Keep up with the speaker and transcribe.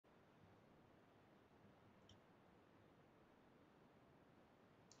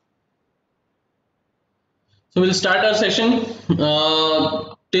So we'll start our session.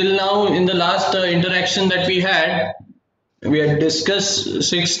 Till now, in the last interaction that we had discussed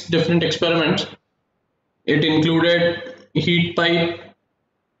 6 different experiments. It included heat pipe,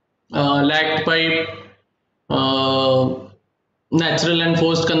 lagged pipe, natural and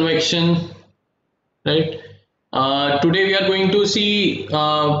forced convection, right? Today we are going to see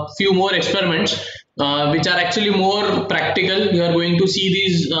few more experiments which are actually more practical. You are going to see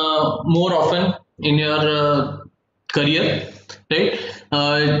these more often in your career, right?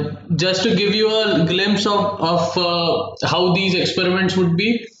 Just to give you a glimpse of how these experiments would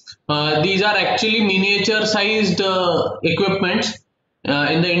be, these are actually miniature sized equipments.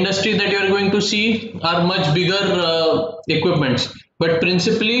 In the industry that you are going to see are much bigger equipments, but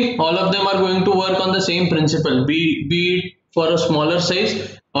principally all of them are going to work on the same principle, be it for a smaller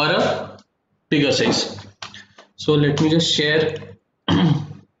size or a bigger size. So let me just share.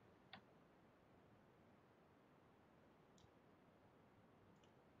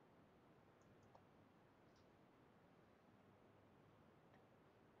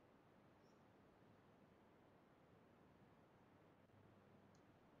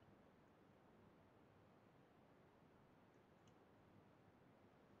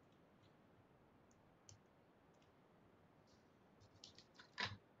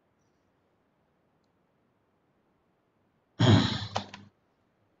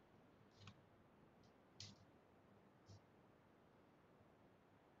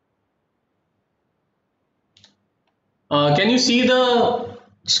 Can you see the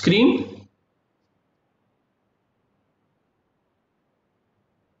screen?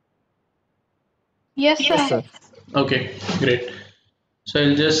 Yes, sir. Yes, sir. Okay, great. So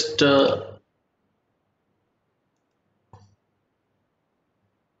I'll just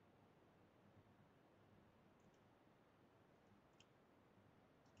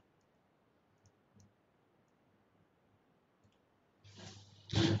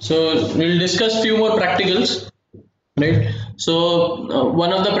so we'll discuss few more practicals, right? So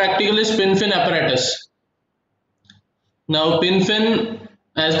one of the practical is pin fin apparatus. Now pin fin,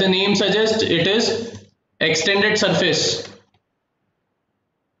 as the name suggests, it is extended surface.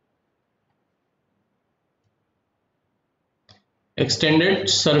 Extended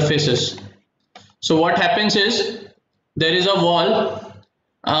surfaces. So what happens is there is a wall.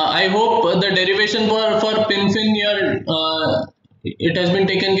 I hope the derivation for pin fin here it has been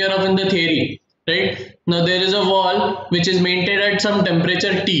taken care of in the theory, right? Now there is a wall which is maintained at some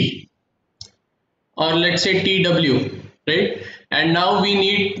temperature T, or let's say TW, right? And now we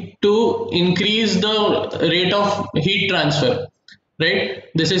need to increase the rate of heat transfer, right?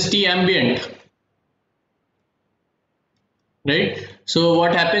 This is T ambient, right? So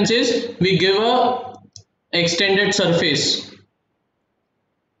what happens is we give a extended surface.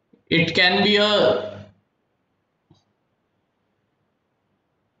 It can be a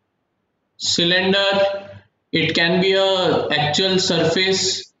cylinder, it can be a actual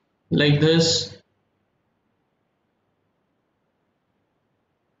surface like this,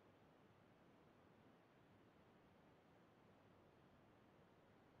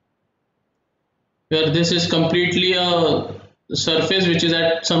 where this is completely a surface which is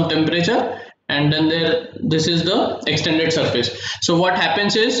at some temperature, and then this is the extended surface. So what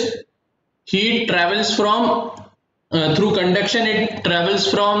happens is heat travels from through conduction, it travels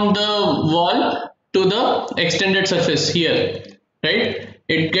from the wall to the extended surface here, right?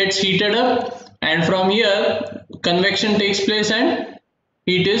 It gets heated up, and from here convection takes place and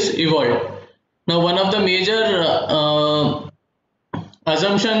heat is evolved. Now one of the major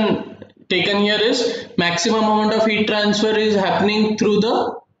assumption taken here is maximum amount of heat transfer is happening through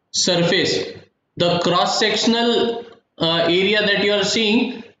the surface. The cross sectional area that you are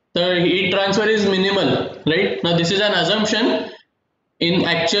seeing, the heat transfer is minimal, right? Now this is an assumption. In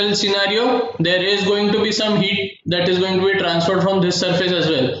actual scenario there is going to be some heat that is going to be transferred from this surface as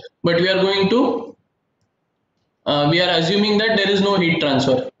well, but we are going to we are assuming that there is no heat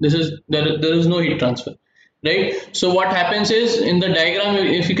transfer. There is no heat transfer, right? So what happens is, in the diagram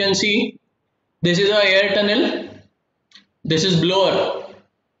if you can see, this is a air tunnel, this is blower,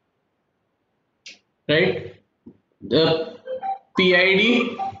 right? The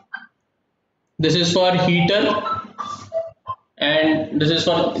PID, this is for heater, and this is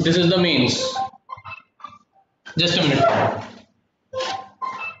the mains. Just a minute.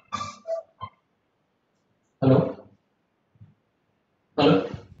 Hello. Hello.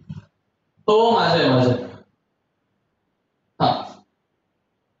 Oh, माझे. हाँ.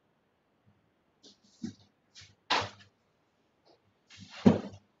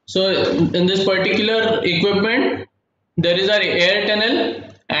 So in this particular equipment there is an air tunnel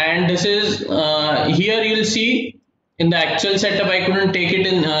and this is here you'll see in the actual setup. I couldn't take it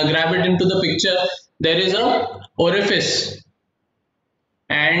in, grab it into the picture. There is a orifice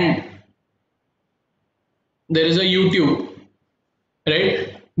and there is a U-tube,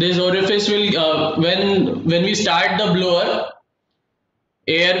 right? This orifice will when we start the blower,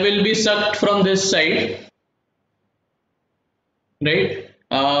 air will be sucked from this side, right?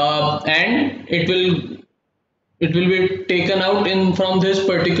 And it will be taken out in from this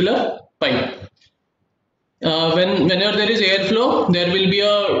particular pipe. Whenever there is airflow, there will be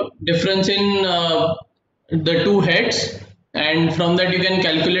a difference in the two heads, and from that you can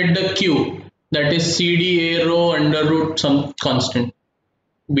calculate the Q, that is CD A rho under root some constant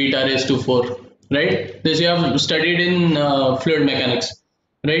beta raised to 4, right? This you have studied in fluid mechanics,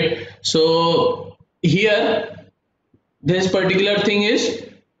 right? So here this particular thing is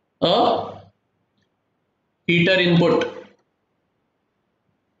a heater input.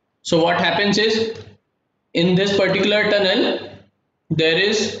 So what happens is, in this particular tunnel there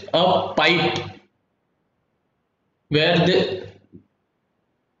is a pipe where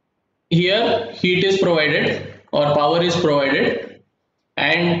here heat is provided or power is provided,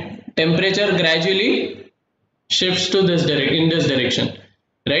 and temperature gradually shifts to this in this direction,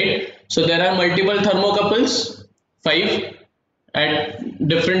 right? So there are multiple thermocouples, 5 at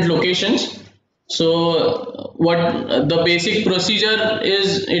different locations. So what the basic procedure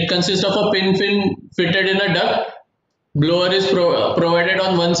is, it consists of a pin fin fitted in a duct. Blower is provided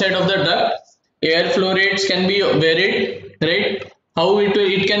on one side of the duct. Air flow rates can be varied, right? How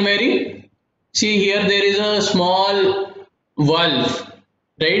it can vary? See, here there is a small valve,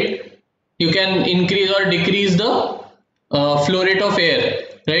 right? You can increase or decrease the flow rate of air,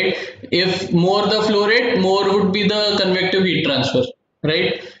 right? If more the flow rate, more would be the convective heat transfer,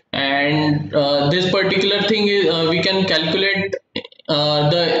 right? And this particular thing is we can calculate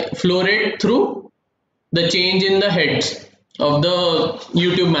the flow rate through the change in the heads of the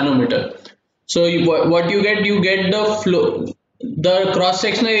U-tube manometer. So what you get the flow, the cross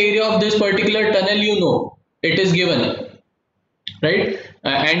sectional area of this particular tunnel, you know, it is given, right?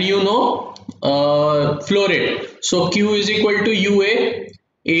 And you know flow rate. So Q is equal to UA,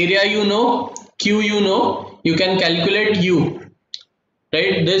 area you know, Q you know, you can calculate U,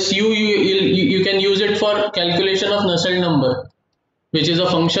 right? This you can use it for calculation of Nusselt number, which is a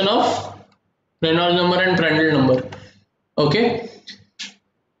function of Reynolds number and Prandtl number. Okay,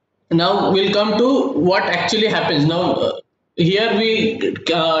 now we'll come to what actually happens. Now here we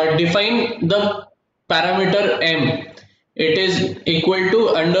define the parameter M. It is equal to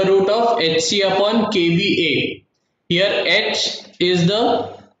under root of HC upon KBA. Here H is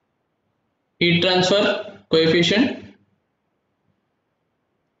the heat transfer coefficient,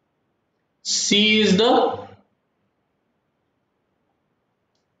 C is the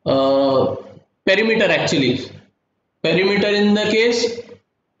perimeter. Actually, perimeter in the case,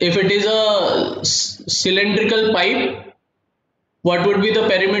 if it is a cylindrical pipe, what would be the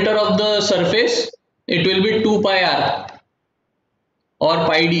perimeter of the surface? It will be 2 pi r or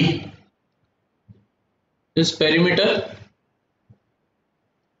pi d. This perimeter.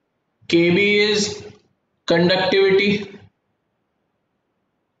 KB is conductivity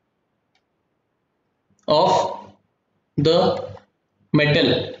of the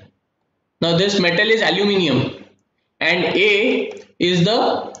metal. Now this metal is aluminium, and A is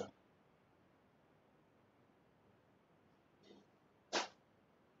the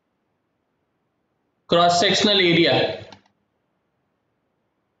cross sectional area,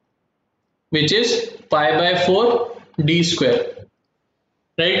 which is pi by 4 d square,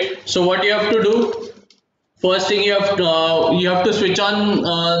 right? So what you have to do, first thing you have to switch on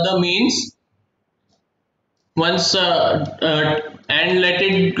the mains once and let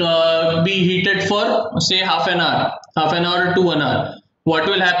it be heated for say half an hour to 1 hour. What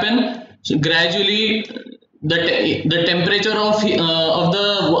will happen? So gradually the temperature of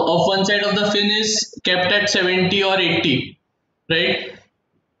one side of the fin is kept at 70 or 80, right?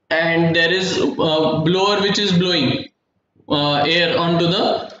 And there is a blower which is blowing air onto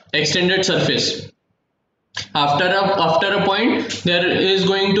the extended surface. After a point, there is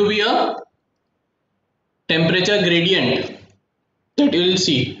going to be a temperature gradient that you will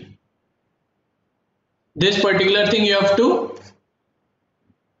see. This particular thing you have to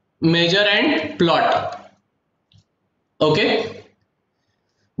measure and plot. Okay.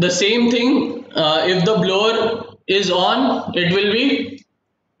 The same thing, if the blower is on, it will be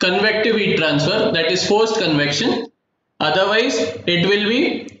convective heat transfer, that is forced convection. Otherwise, it will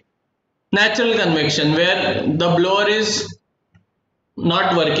be natural convection, where the blower is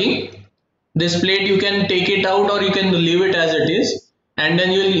not working. This plate you can take it out or you can leave it as it is, and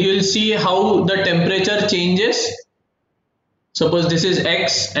then you'll see how the temperature changes. Suppose this is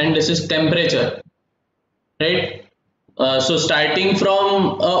X and this is temperature, right? So starting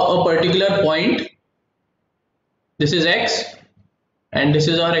from a particular point, this is X and this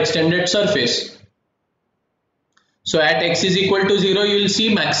is our extended surface. So at X is equal to 0, you will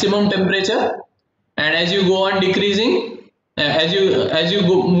see maximum temperature, and as you go on decreasing, as you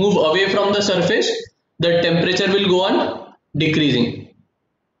move away from the surface, the temperature will go on decreasing.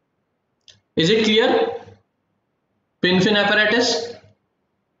 Is it clear? Pin-fin apparatus.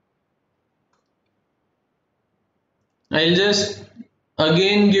 I'll just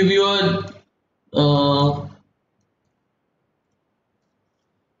again give you a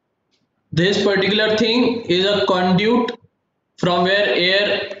this particular thing is a conduit from where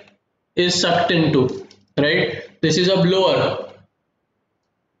air is sucked into, right? This is a blower,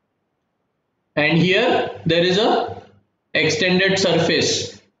 and here there is a extended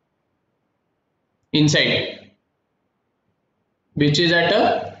surface inside, which is at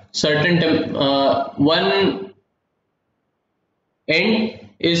a certain one end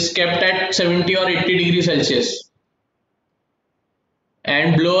is kept at 70 or 80 degrees Celsius,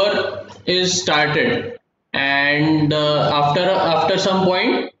 and blower is started, and after some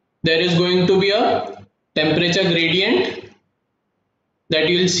point there is going to be a temperature gradient that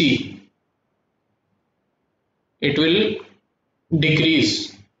you will see. It will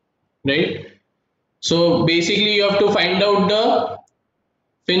decrease, right? So basically you have to find out the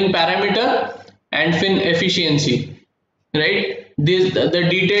fin parameter and fin efficiency, right? The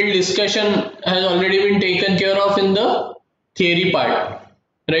detailed discussion has already been taken care of in the theory part,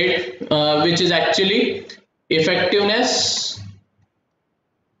 right? Which is actually effectiveness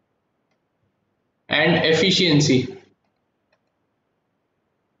and efficiency.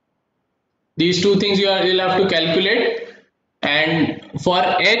 These two things you'll have to calculate, and for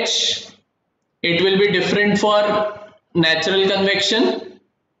H it will be different for natural convection.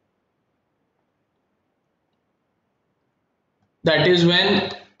 That is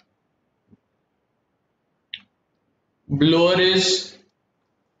when blower is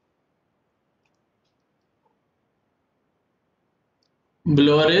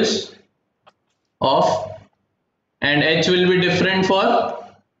off, and H will be different for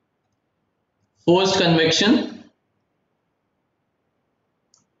forced convection.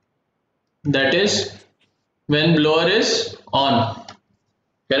 That is when blower is on,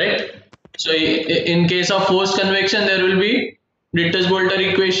 correct? So in case of forced convection, there will be Rittenz-Bolter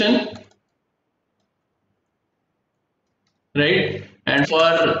equation, right? And for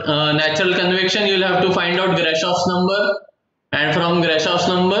natural convection, you will have to find out Grashoff's number, and from Grashoff's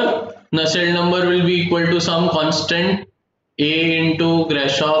number, Nusselt number will be equal to some constant A into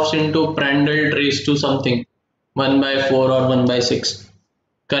Grashoff's into Prandtl raised to something 1/4 or 1/6,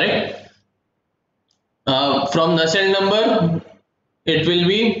 correct? From Nusselt number, it will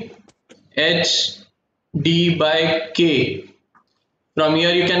be H d by K. From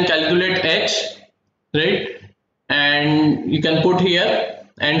here you can calculate H, right? And you can put here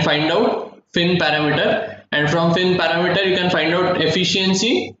and find out fin parameter, and from fin parameter you can find out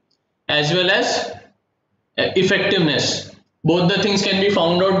efficiency as well as effectiveness. Both the things can be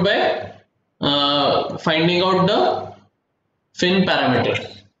found out by finding out the fin parameter.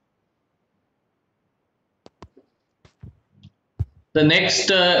 The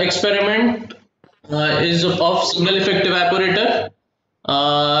next experiment is of single effect evaporator.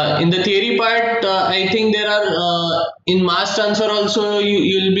 In the theory part, I think there are in mass transfer also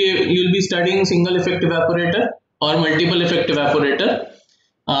you'll be studying single effect evaporator or multiple effect evaporator.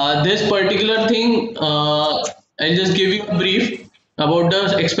 This particular thing, I'll just give you a brief about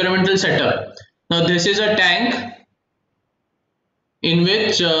the experimental setup. Now this is a tank in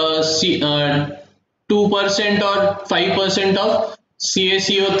which 2% or 5% of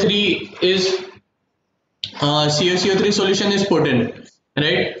CaCO3 is CaCO3 solution is put in,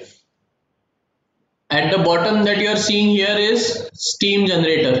 right? At the bottom that you are seeing here is steam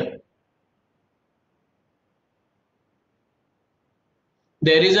generator.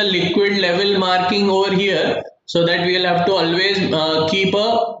 There is a liquid level marking over here, so that we will have to always keep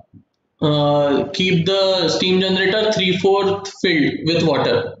the steam generator 3/4 filled with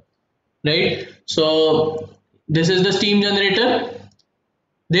water, right? So this is the steam generator.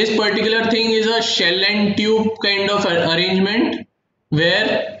 This particular thing is a shell and tube kind of arrangement,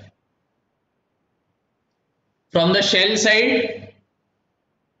 where from the shell side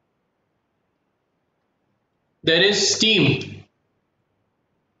there is steam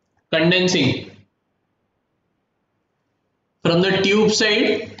condensing. From the tube side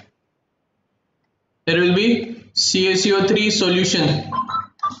there will be CaCO3 solution.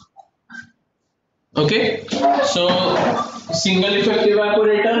 Okay, so single effect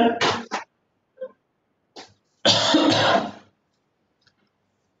evaporator.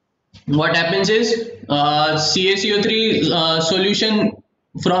 What happens is CaCO3 solution,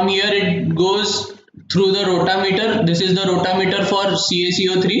 from here it goes through the rotameter. This is the rotameter for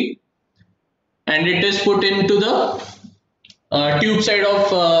CaCO3, and it is put into the tube side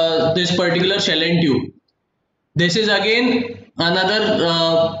of this particular shell end tube. This is again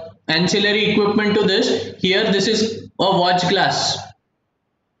another ancillary equipment to this. Here this is a watch glass.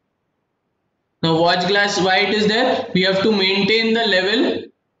 Now watch glass, why it is there? We have to maintain the level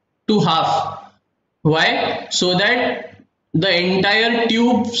to half. Why? So that the entire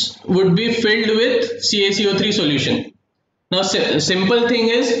tubes would be filled with CaCO3 solution. Now simple thing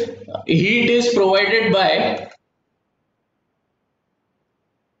is, heat is provided by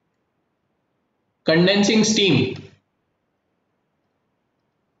condensing steam,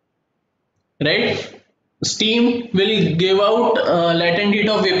 right? Steam will give out latent heat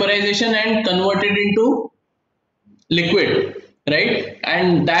of vaporization and convert it into liquid, right?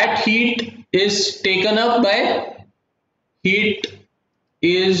 And that heat is taken up by, heat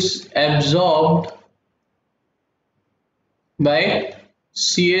is absorbed by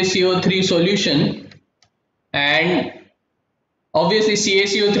CaCO3 solution, and obviously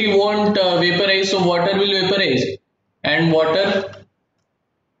CaCO3 won't vaporize, so water will vaporize, and water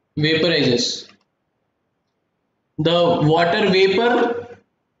vaporizes. The water vapor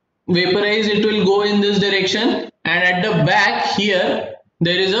vaporize, it will go in this direction, and at the back here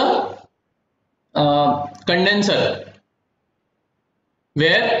there is a condenser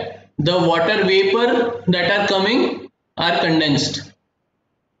where the water vapor that are coming are condensed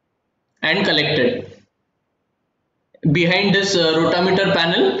and collected. Behind this rotameter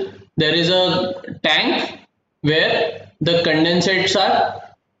panel there is a tank where the condensates are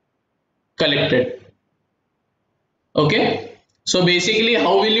collected. Okay, so basically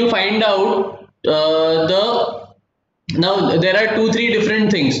how will you find out now there are 2-3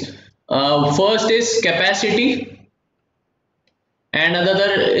 different things. First is capacity and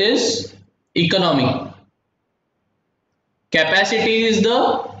another is economy. Capacity is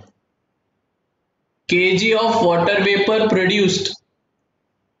the kg of water vapor produced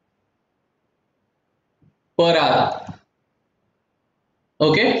per hour.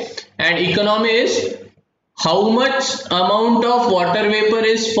 Okay, and economy is how much amount of water vapor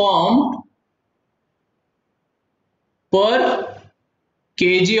is formed per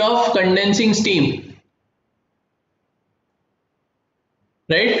kg of condensing steam,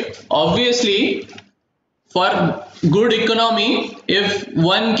 right? Obviously, for good economy, if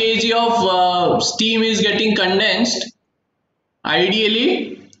 1 kg of steam is getting condensed,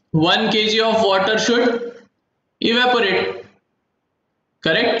 ideally 1 kg of water should evaporate,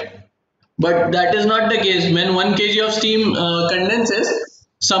 correct? But that is not the case. When 1 kg of steam condenses,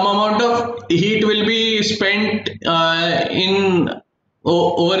 some amount of heat will be spent in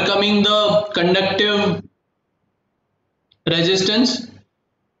overcoming the conductive resistance,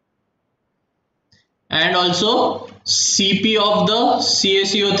 and also Cp of the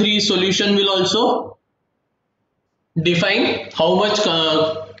CaCO3 solution will also define how much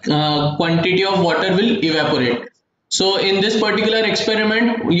quantity of water will evaporate. So in this particular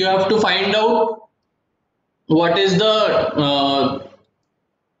experiment, you have to find out what is the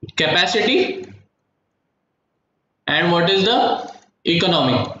capacity and what is the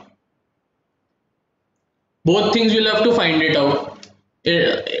economy. Both things will have to find it out.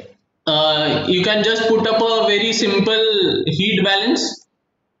 You can just put up a very simple heat balance.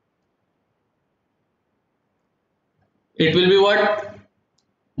 It will be what?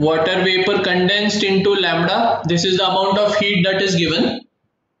 Water vapor condensed into lambda. This is the amount of heat that is given,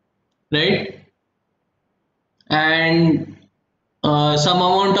 right? And some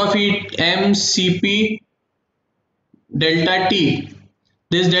amount of heat, mCp delta T.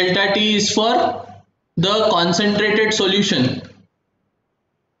 This delta T is for the concentrated solution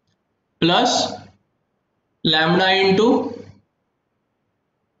plus lambda into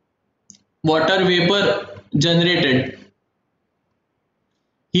water vapor generated.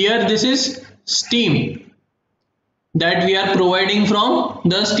 Here this is steam that we are providing from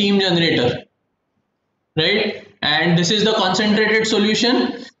the steam generator, right? And this is the concentrated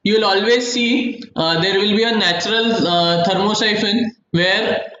solution. You will always see there will be a natural thermosiphon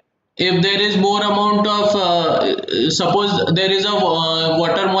where if there is more amount of suppose there is a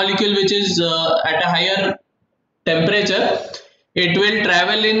water molecule which is at a higher temperature, it will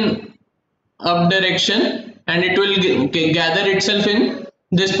travel in up direction and it will gather itself in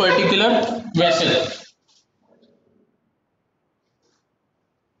this particular vessel.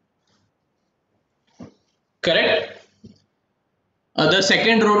 correct? The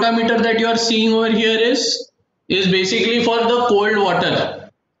second rotameter that you are seeing over here is basically for the cold water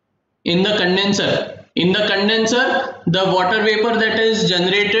in the condenser. In the condenser, the water vapor that is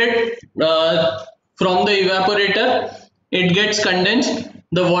generated from the evaporator, it gets condensed.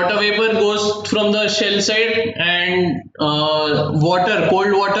 The water vapor goes from the shell side, and cold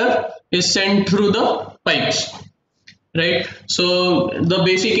water is sent through the pipes, right? So the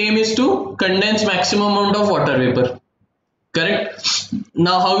basic aim is to condense maximum amount of water vapor, correct?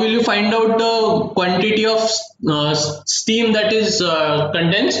 Now how will you find out the quantity of steam that is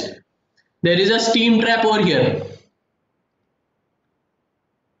condensed? There is a steam trap over here.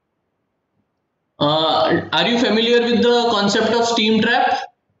 Are you familiar with the concept of steam trap?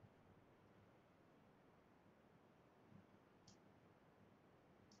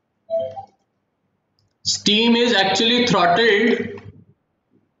 Steam is actually throttled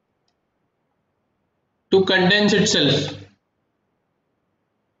to condense itself,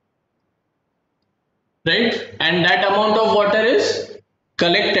 right? And that amount of water is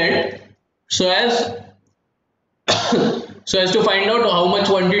collected so as to find out how much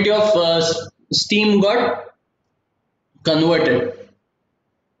quantity of steam got converted.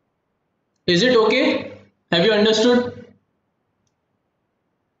 Is it okay? Have you understood?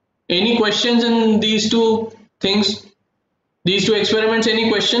 Any questions in these two things, these two experiments? Any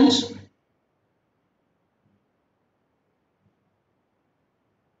questions?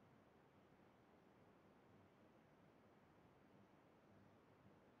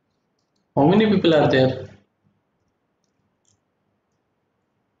 How many people are there?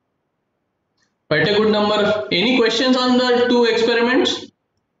 Quite a good number. Any questions on the two experiments?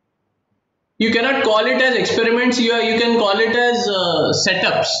 You cannot call it as experiments, you can call it as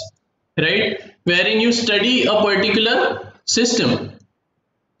setups, right? Wherein you study a particular system,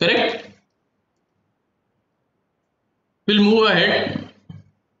 correct? We'll move ahead.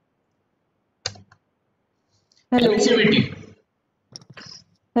 Hello. Emissivity.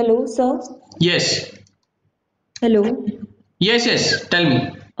 Hello, sir. Yes. Hello. Yes. Tell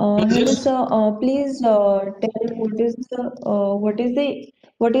me. Hello, sir. Please tell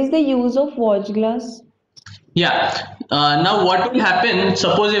what is the use of watch glass? Yeah. Now what will happen?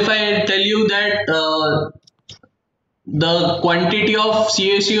 Suppose if I tell you that the quantity of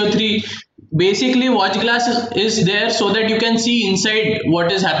CaCO3, basically watch glass is there so that you can see inside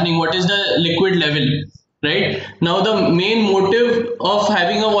what is happening, what is the liquid level, right? Now the main motive of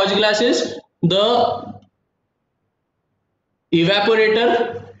having a watch glass is the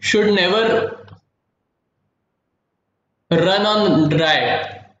evaporator should never run on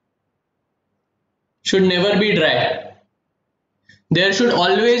dry, should never be dry. There should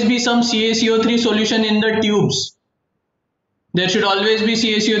always be some CaCO3 solution in the tubes. There should always be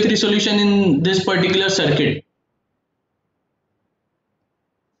CaCO3 solution in this particular circuit,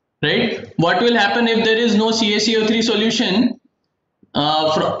 right? What will happen if there is no CaCO3 solution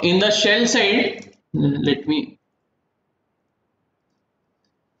in the shell side?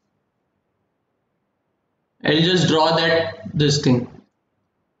 I'll just draw this thing.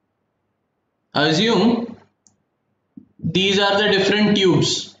 Assume these are the different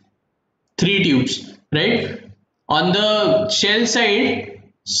tubes, 3 tubes, right? On the shell side,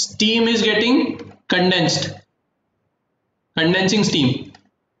 steam is getting condensed, condensing steam,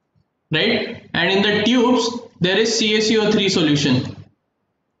 right? And in the tubes, there is CaCO3 solution,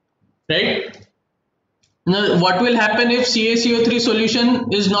 right? Now, what will happen if CaCO3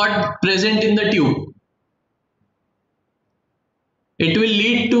 solution is not present in the tube? It will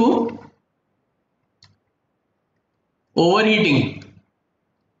lead to overheating,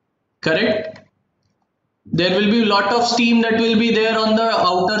 correct? There will be a lot of steam that will be there on the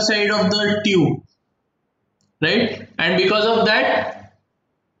outer side of the tube, right? And because of that,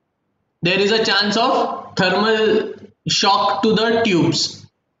 there is a chance of thermal shock to the tubes,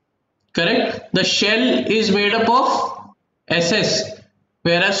 correct? The shell is made up of SS,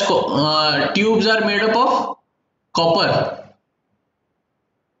 whereas tubes are made up of copper,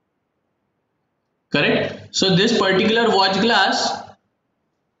 correct? So this particular watch glass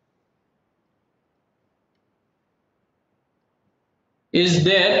is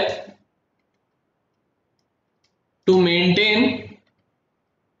there to maintain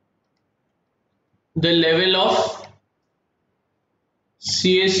the level of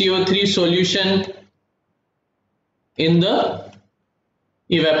CaCO3 solution in the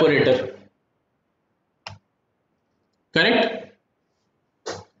evaporator, correct?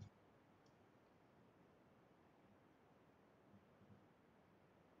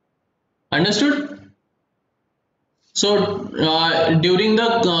 Understood? So during the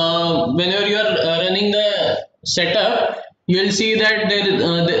whenever you are running the setup, you will see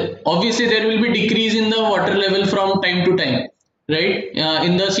that obviously there will be decrease in the water level from time to time, right?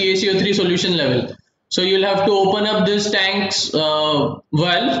 In the CaCO3 solution level. So you will have to open up this tank's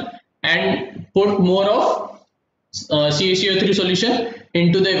valve and put more of CaCO3 solution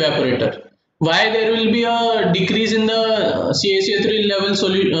into the evaporator. Why there will be a decrease in the CaCO3 level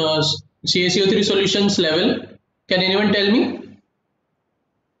CaCO3 solutions level? Can anyone tell me?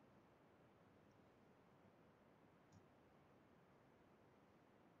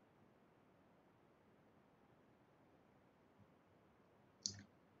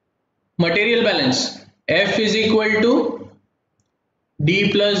 Material balance. F is equal to D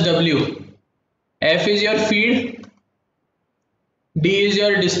plus W. F is your feed, D is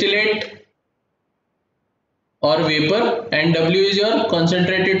your distillate or vapor, and W is your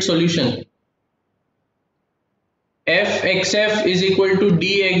concentrated solution. Fxf is equal to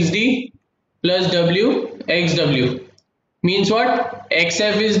dxd plus W xw. Means what?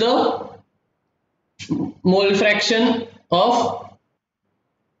 Xf is the mole fraction of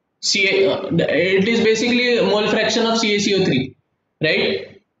it is basically a mole fraction of CaCO3,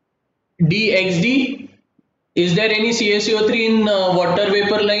 right? dxd, is there any CaCO3 in water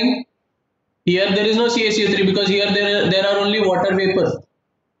vapor line? Here there is no CaCO3 because here there are only water vapor.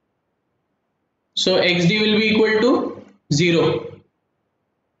 So xd will be equal to 0,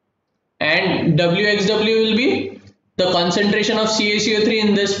 and Wxw will be the concentration of CaCO3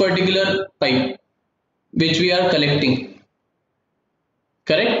 in this particular pipe which we are collecting.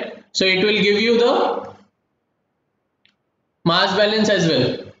 Correct? So it will give you the mass balance as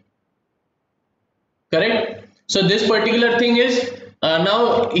well. Correct? So this particular thing is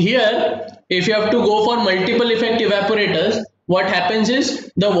now here, if you have to go for multiple effect evaporators, what happens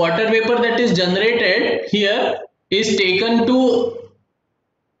is the water vapor that is generated here is taken to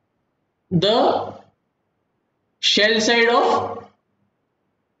the shell side of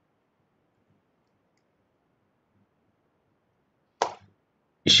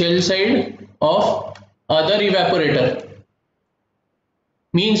other evaporator.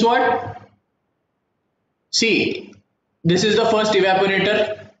 Means what? See, this is the first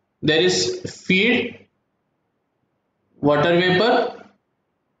evaporator. There is feed, water vapor,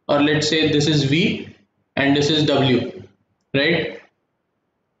 or let's say this is V and this is W, right?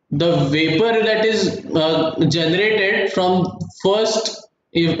 The vapor that is generated from first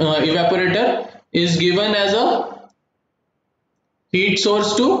evaporator is given as a heat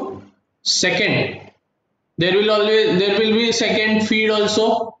source to second. There will be second feed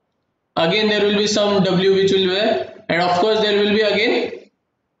also. Again there will be some W which will be there, and of course there will be again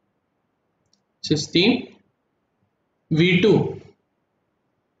system V2,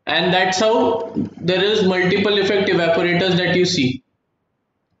 and that's how there is multiple effect evaporators that you see.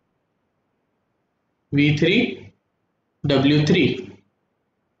 V3, W3.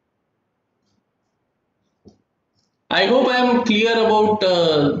 I hope I am clear about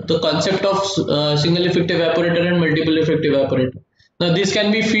the concept of single effect evaporator and multiple effect evaporator. Now this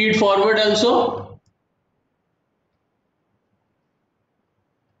can be feed forward also,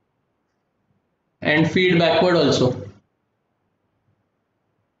 and feed backward also.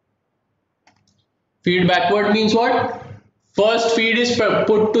 Feed backward means what? First feed is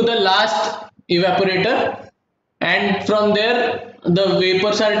put to the last evaporator, and from there the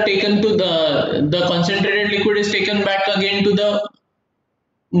vapors are taken to the concentrated liquid is taken back again to the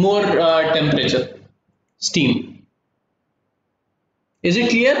more temperature, steam. Is it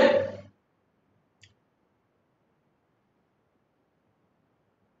clear?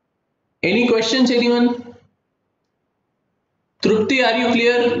 Any questions, anyone? Trupti, are you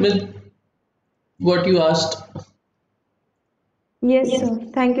clear with what you asked? Yes, sir.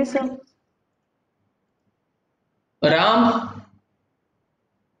 Thank you, sir. Ram?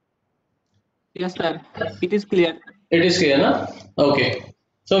 Yes, sir. It is clear. It is clear, na? Okay.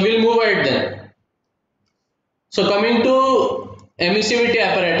 So we'll move ahead then. So coming to emissivity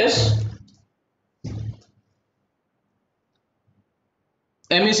apparatus.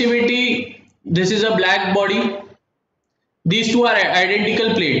 Emissivity, this is a black body. These two are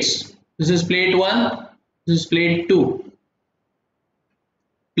identical plates. This is plate 1, this is plate 2.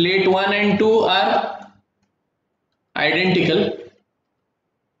 Plate 1 and 2 are identical.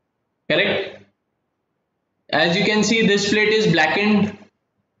 Correct? As you can see, this plate is blackened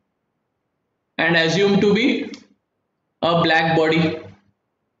and assumed to be a black body,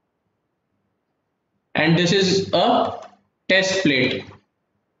 and this is a test plate.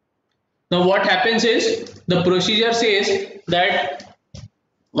 Now what happens is, the procedure says that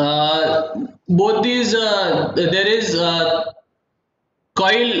both these there is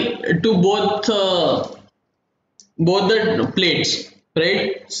coil to both the plates,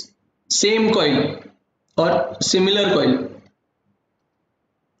 right? Same coil or similar coil.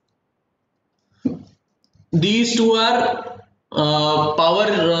 These two are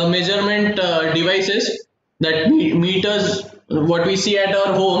power measurement devices that meters what we see at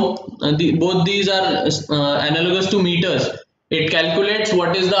our home. Both these are analogous to meters. It calculates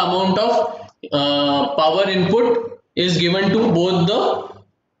what is the amount of power input is given to both the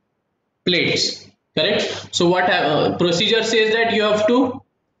plates, correct? So what procedure says that you have to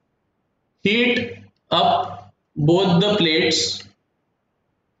heat up both the plates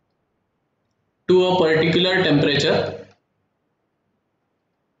to a particular temperature,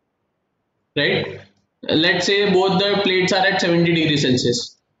 right? Let's say both the plates are at 70 degrees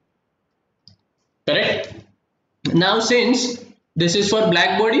Celsius, correct? Now since this is for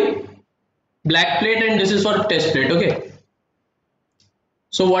black body, black plate, and this is for test plate, okay?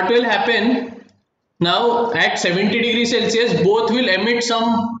 So what will happen now at 70 degrees Celsius, both will emit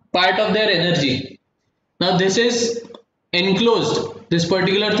some part of their energy. Now this is enclosed, this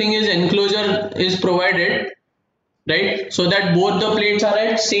particular thing is enclosure is provided, right? So that both the plates are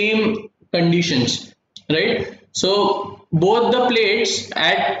at same conditions, right? So both the plates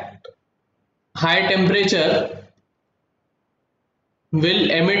at high temperature will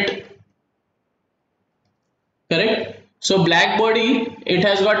emit, correct? So black body, it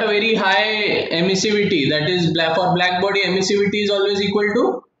has got a very high emissivity, that is for black body emissivity is always equal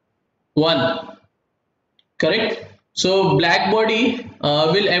to 1, correct? So black body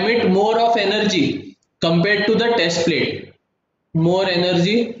will emit more of energy compared to the test plate, more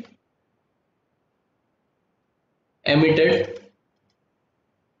energy emitted,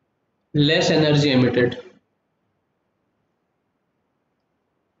 less energy emitted,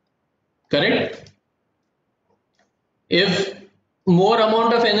 correct? If more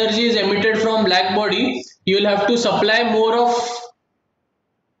amount of energy is emitted from black body, you will have to supply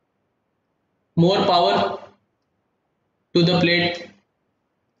more power to the plate,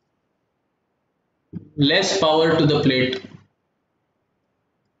 less power to the plate,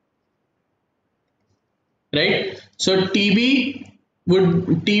 right? So TB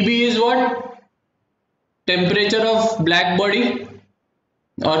is what? Temperature of black body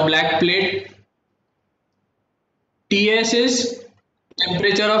or black plate. TS is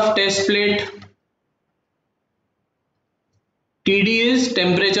temperature of test plate. TD is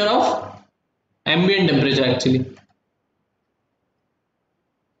temperature of ambient temperature actually,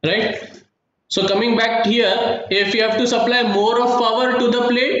 right? So coming back here, if you have to supply more of power to the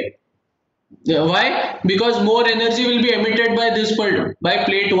plate, why? Because more energy will be emitted by this by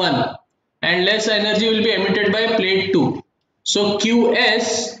plate 1 and less energy will be emitted by plate 2. So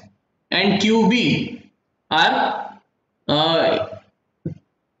QS and QB are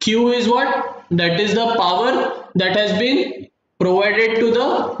Q is what? That is the power that has been provided to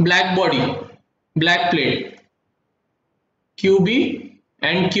the black body, black plate, QB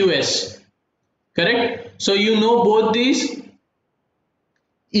and QS, correct? So you know both these.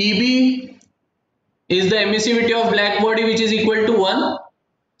 EB is the emissivity of black body, which is equal to 1,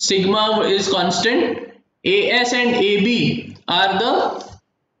 sigma is constant. AS and AB are the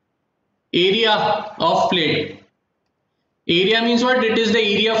area of plate. Area means what? It is the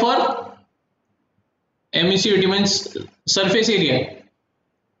area for emissivity, means surface area,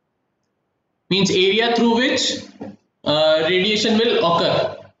 means area through which radiation will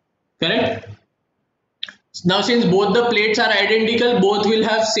occur, correct? Now since both the plates are identical, both will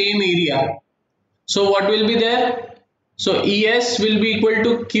have same area. So what will be there? So ES will be equal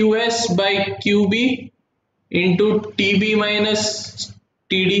to QS by QB into TB minus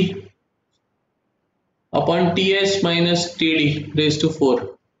TD upon TS minus TD raised to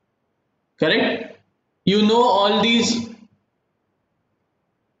 4, correct? You know all these,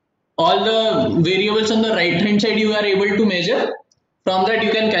 all the variables on the right hand side you are able to measure. From that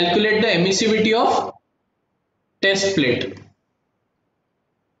you can calculate the emissivity of test plate,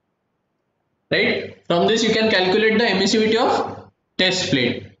 right? From this you can calculate the emissivity of test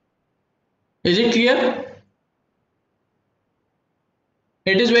plate. Is it clear?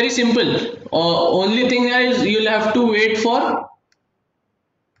 It is very simple. Only thing is you will have to wait for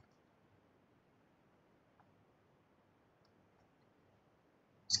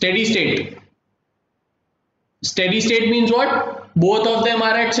steady state. Steady state means what? Both of them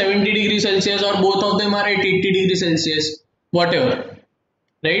are at 70 degrees Celsius or both of them are at 80 degrees Celsius, whatever,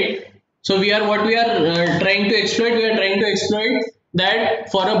 right? So we are trying to exploit. We are trying to exploit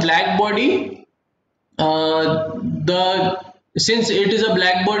that for a black body, the since it is a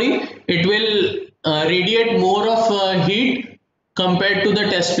black body, it will radiate more of heat compared to the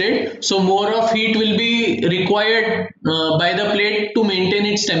test plate. So more of heat will be required by the plate to maintain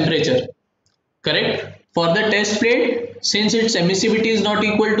its temperature. Correct? For the test plate, since its emissivity is not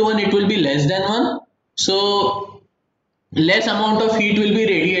equal to 1, it will be less than 1. So less amount of heat will be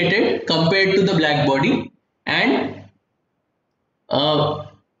radiated compared to the black body, and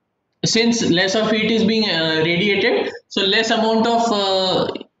since less of heat is being radiated, so less amount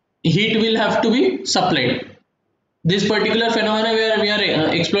of heat will have to be supplied. This particular phenomena we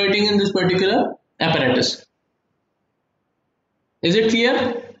are exploiting in this particular apparatus. Is it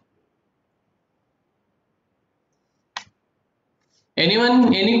clear?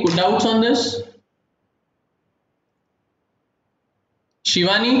 Anyone, any doubts on this?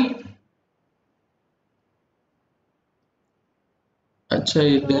 Shivani?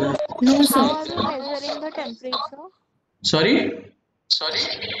 Acha, there are... No, How sir. are we measuring the temperature? Sorry?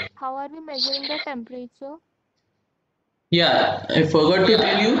 How are we measuring the temperature? Yeah, I forgot to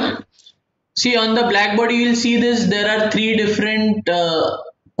tell you. See, on the black body, you'll see this. There are 3 different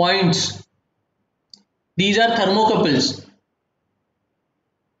points. These are thermocouples.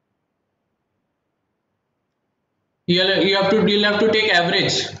 You'll have to take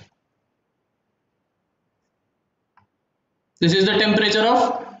average. This is the temperature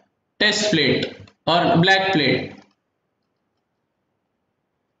of test plate or black plate.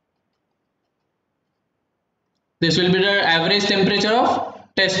 This will be the average temperature of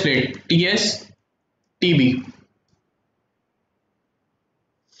test plate, TS, TB.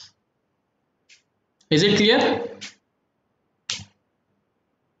 Is it clear?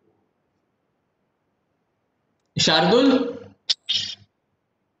 Shardul?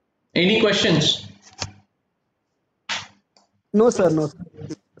 Any questions? No, sir, no.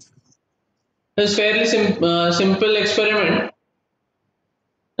 It's fairly simple experiment.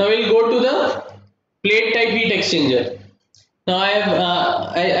 Now we'll go to the plate type heat exchanger. Now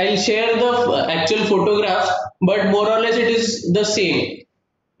I'll share the actual photograph, but more or less it is the same.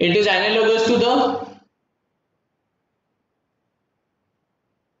 It is analogous to the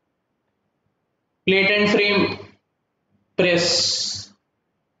plate and frame press,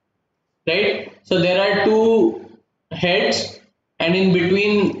 right? So there are 2 heads, and in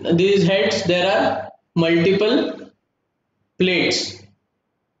between these heads there are multiple plates.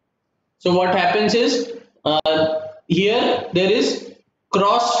 So what happens is here there is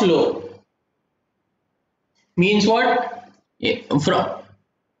cross flow. Means what?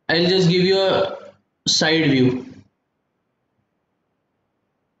 I'll just give you a side view.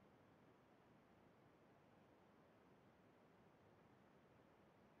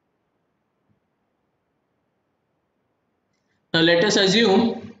 Now let us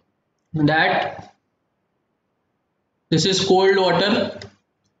assume that this is cold water.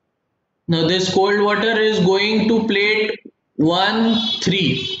 Now this cold water is going to plate 1,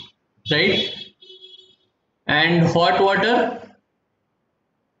 3, right? And hot water,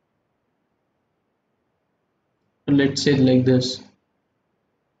 let's say like this.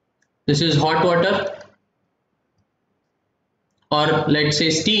 This is hot water, or let's say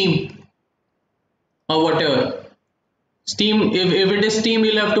steam, or whatever. Steam, if it is steam,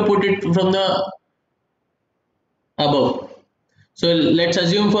 you'll have to put it from the above. So let's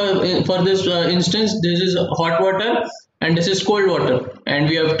assume for this instance, this is hot water and this is cold water, and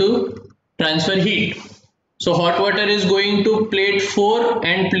we have to transfer heat. So hot water is going to plate 4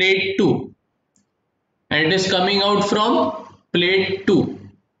 and plate 2, and it is coming out from plate 2.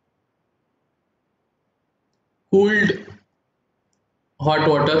 Cooled hot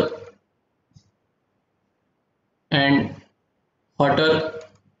water and hotter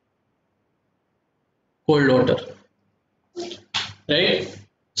cold water, right?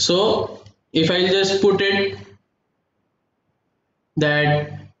 So if I just put it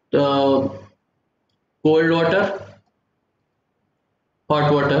that cold water,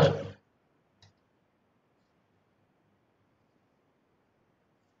 hot water,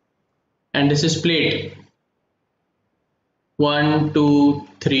 and this is plate 1, 2,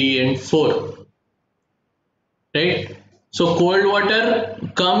 3 and 4, right? So cold water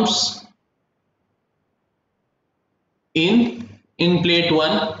comes in plate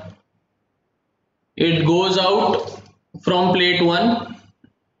 1, it goes out from plate 1,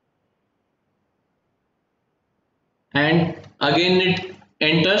 and again it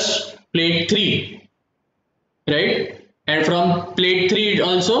enters plate 3, right? And from plate 3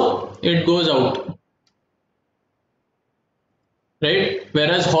 also it goes out, right?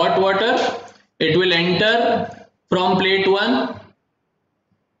 Whereas hot water, it will enter from plate 1,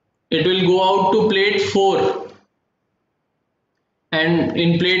 it will go out to plate 4, and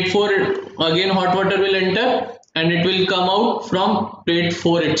in plate 4 again hot water will enter and it will come out from plate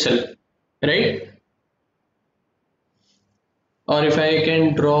 4 itself, right? Or if I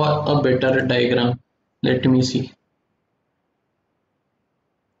can draw a better diagram, let me see.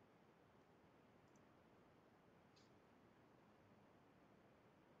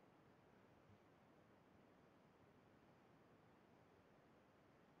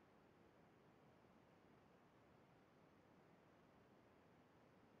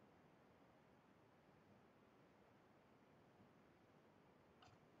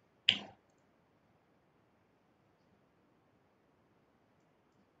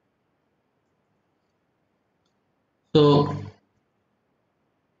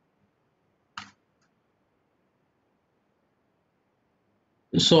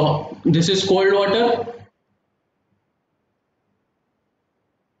 So this is cold water.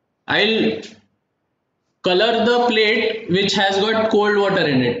 I'll color the plate which has got cold water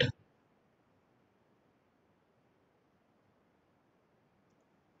in it.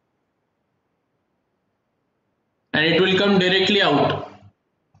 And it will come directly out.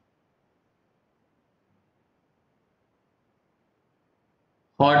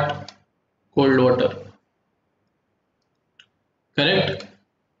 Hot, cold water. Correct?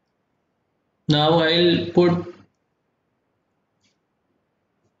 Now I'll put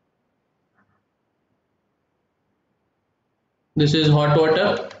this is hot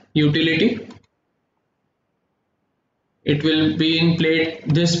water utility. It will be in plate,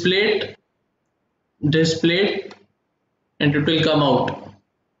 this plate, and it will come out.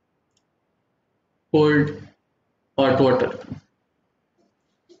 Cold, hot water.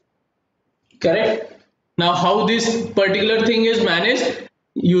 Correct? Now how this particular thing is managed?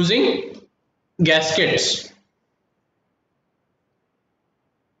 Using gaskets.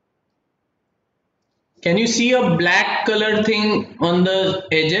 Can you see a black color thing on the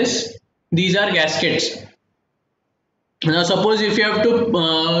edges? These are gaskets. Now suppose if you have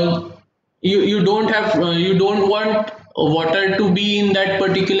to you don't want water to be in that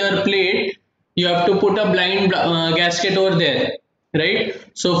particular plate, you have to put a blind gasket over there, right?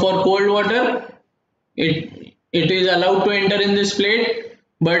 So for cold water it is allowed to enter in this plate,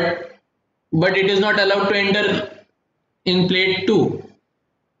 but it is not allowed to enter in plate 2,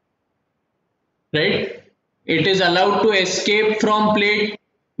 right? It is allowed to escape from plate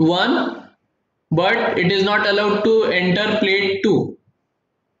 1, but it is not allowed to enter plate 2.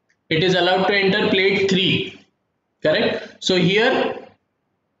 It is allowed to enter plate 3, correct? So here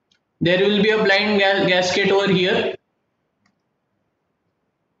there will be a blind gasket over here.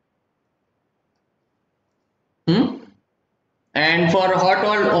 And for hot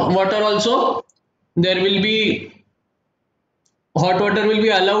water also, there will be hot water will be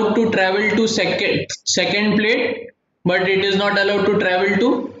allowed to travel to second plate, but it is not allowed to travel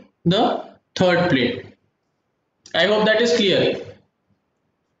to the third plate. I hope that is clear.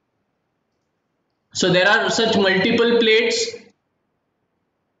 So there are such multiple plates,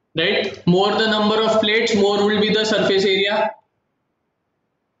 right? More the number of plates, more will be the surface area.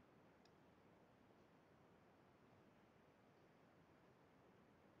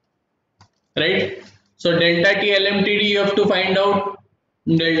 Right? So delta T LMTD you have to find out,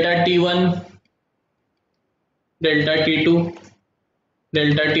 delta T1, delta T2,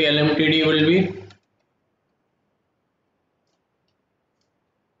 delta T LMTD will be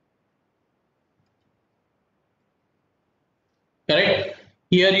correct.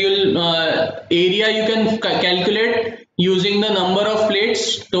 Here you'll area you can calculate using the number of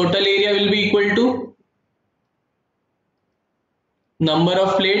plates. Total area will be equal to number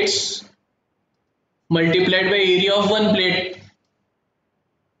of plates multiplied by area of one plate.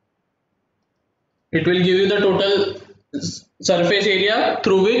 It will give you the total surface area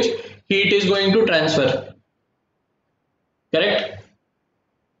through which heat is going to transfer. Correct?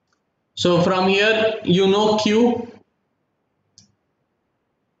 So from here you know Q,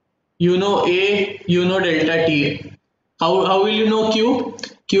 you know A, you know delta T. How will you know Q?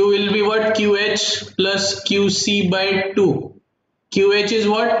 Q will be what? QH plus QC by 2. QH is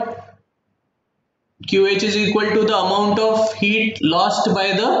what? QH is equal to the amount of heat lost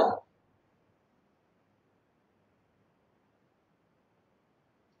by the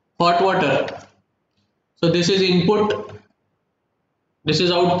hot water. So this is input, this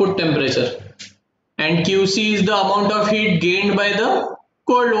is output temperature, and QC is the amount of heat gained by the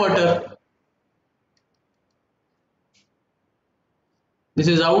cold water. This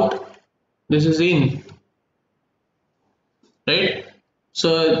is out, this is in, right?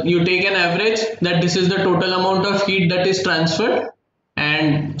 So you take an average that this is the total amount of heat that is transferred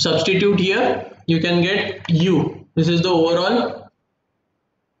and substitute here, you can get U. This is the overall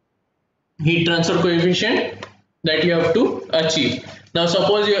heat transfer coefficient that you have to achieve. Now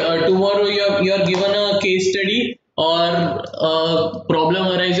suppose tomorrow you are given a case study or a problem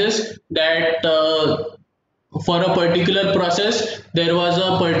arises that for a particular process there was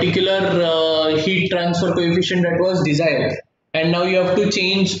a particular heat transfer coefficient that was desired, and now you have to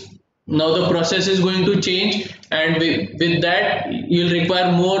change. Now the process is going to change, and with that you will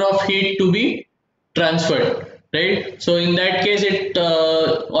require more of heat to be transferred, right? So in that case, it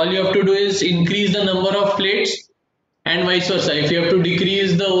all you have to do is increase the number of plates, and vice versa. If you have to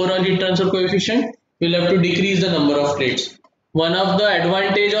decrease the overall heat transfer coefficient, you will have to decrease the number of plates. One of the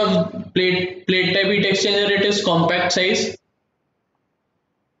advantage of plate type heat exchanger, it is compact size,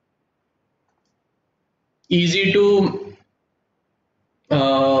 easy to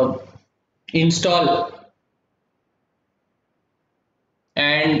install,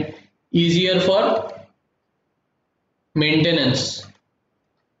 and easier for maintenance.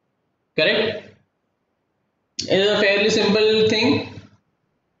 Correct? It is a fairly simple thing.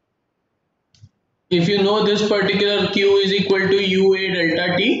 If you know this particular Q is equal to UA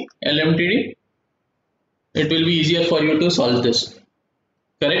delta T LMTD, it will be easier for you to solve this.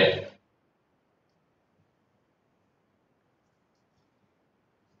 Correct?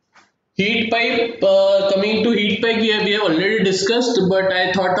 Heat pipe, coming to heat pipe, we have already discussed, but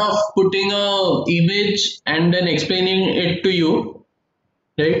I thought of putting a image and then explaining it to you,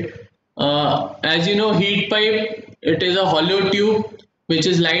 right? As you know, heat pipe, it is a hollow tube which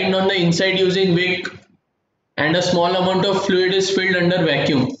is lined on the inside using wick, and a small amount of fluid is filled under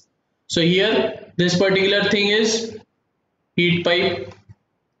vacuum. So here this particular thing is heat pipe.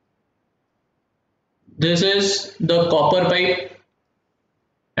 This is the copper pipe,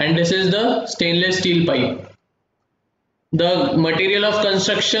 and this is the stainless steel pipe. The material of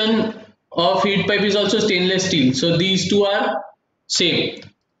construction of heat pipe is also stainless steel, so these two are same.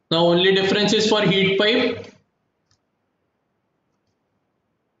 Now only difference is for heat pipe.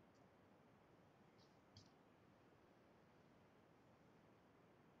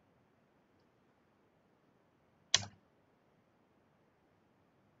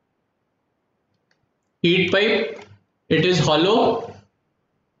 Heat pipe, it is hollow,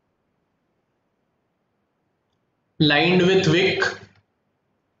 lined with wick,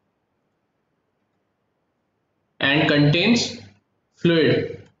 and contains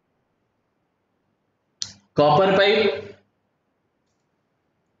fluid. Copper pipe,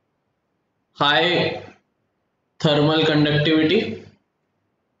 high thermal conductivity.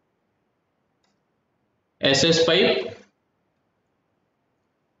 SS pipe,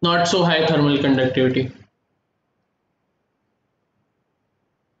 not so high thermal conductivity.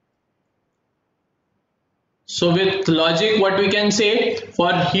 So with logic, what we can say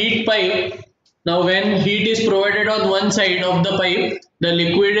for heat pipe, now when heat is provided on one side of the pipe, the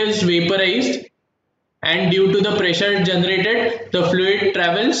liquid is vaporized, and due to the pressure generated, the fluid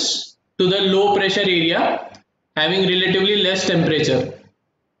travels to the low pressure area having relatively less temperature.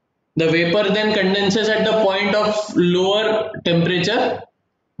 The vapor then condenses at the point of lower temperature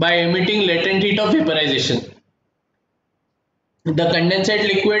by emitting latent heat of vaporization. The condensate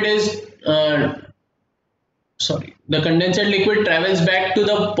liquid is the condensate liquid travels back to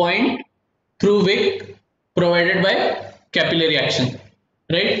the point through wick provided by capillary action,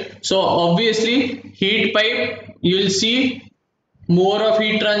 right? So obviously heat pipe, you will see more of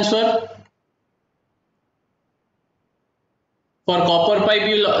heat transfer. For copper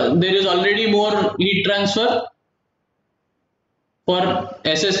pipe, there is already more heat transfer. For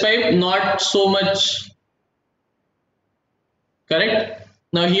SS pipe, not so much. Correct?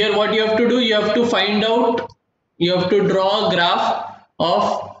 Now here what you have to do, you have to find out, you have to draw a graph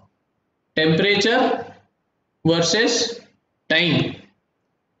of temperature versus time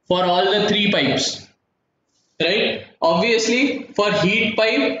for all the three pipes, right? Obviously for heat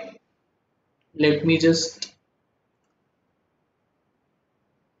pipe, let me just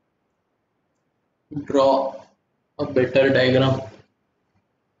draw a better diagram.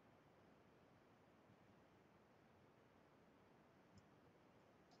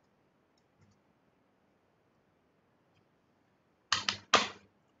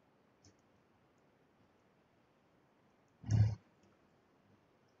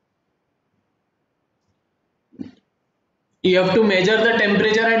 You have to measure the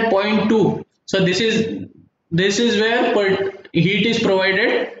temperature at point 2. So this is where heat is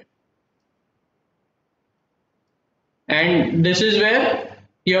provided, and this is where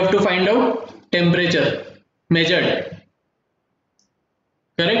you have to find out temperature measured.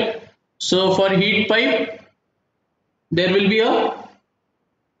 Correct? So for heat pipe, there will be a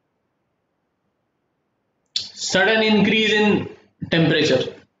sudden increase in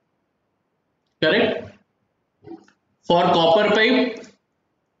temperature. For copper pipe,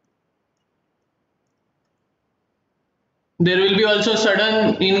 there will be also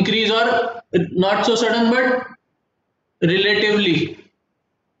sudden increase, or not so sudden but relatively.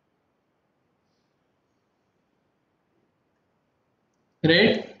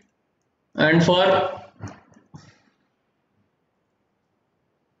 Right? And for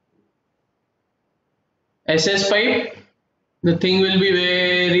SS pipe, the thing will be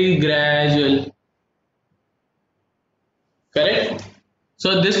very gradual. Correct?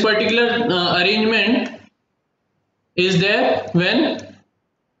 So this particular arrangement is there when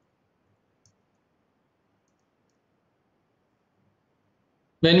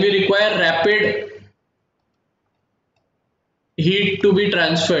we require rapid heat to be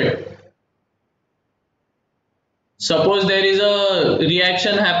transferred. Suppose there is a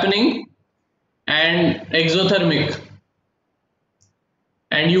reaction happening and exothermic,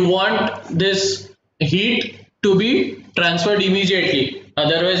 and you want this heat to be transferred immediately,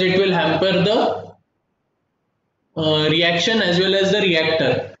 otherwise it will hamper the reaction as well as the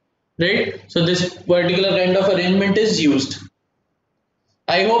reactor, right? So this particular kind of arrangement is used.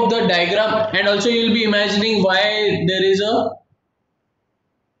 I hope the diagram, and also you will be imagining why there is a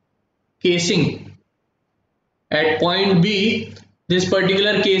casing at point B. This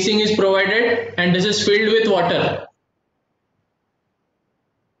particular casing is provided and this is filled with water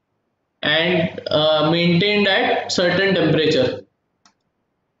and maintained at certain temperature.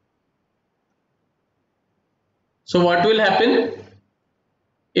 So what will happen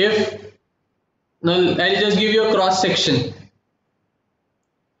if, now I'll just give you a cross section.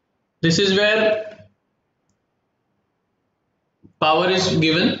 This is where power is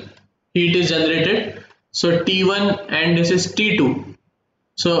given, heat is generated. So T1 and this is T2.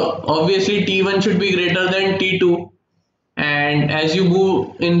 So obviously T1 should be greater than T2, and as you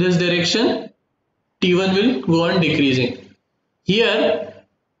move in this direction, T1 will go on decreasing. Here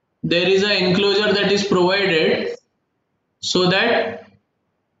there is an enclosure that is provided so that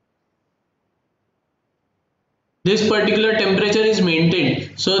this particular temperature is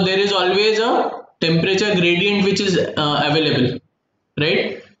maintained. So there is always a temperature gradient which is available,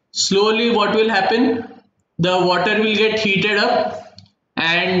 right? Slowly what will happen, the water will get heated up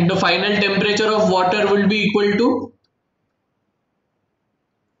and the final temperature of water will be equal to,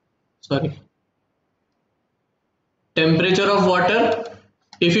 temperature of water,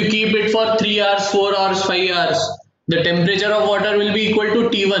 if you keep it for 3 hours, 4 hours, 5 hours, the temperature of water will be equal to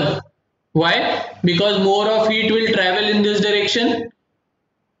T1. Why? Because more of heat will travel in this direction.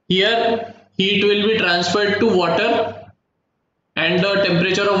 Here heat will be transferred to water and the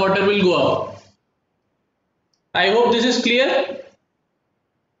temperature of water will go up. I hope this is clear.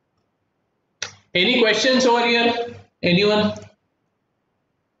 Any questions over here? Anyone?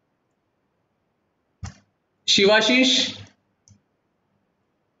 Shivashish?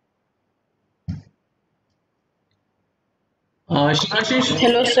 Shivashish?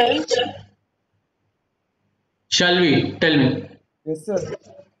 Hello, sir. Shall we? Tell me. Yes, sir.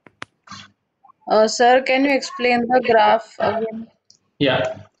 Sir, can you explain the graph again?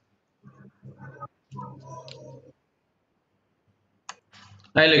 Yeah.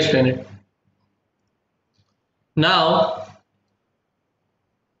 I'll explain it. Now,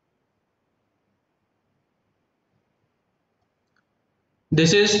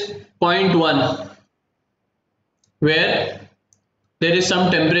 this is point 1 where there is some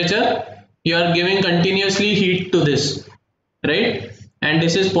temperature. You are giving continuously heat to this, right? And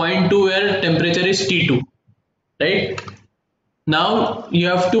this is point 2 where temperature is T2, right? Now you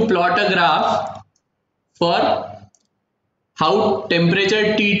have to plot a graph for how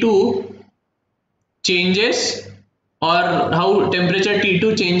temperature T2 changes, or how temperature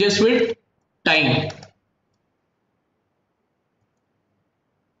T2 changes with time.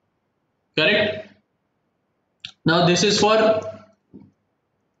 Correct? Now this is for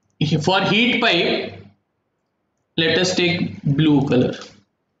heat pipe. Let us take blue color.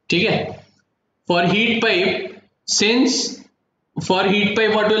 Okay? For heat pipe, since for heat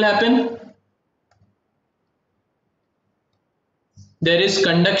pipe what will happen? There is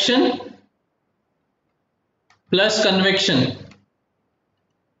conduction plus convection.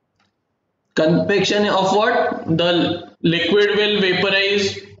 Convection of what? The liquid will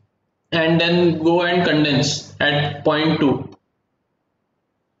vaporize and then go and condense at point 2.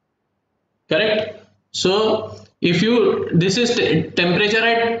 Correct? So if you, this is temperature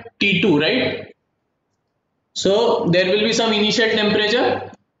at T2, right? So there will be some initial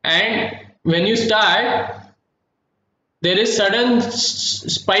temperature, and when you start, there is sudden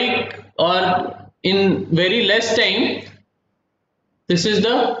spike, or in very less time, this is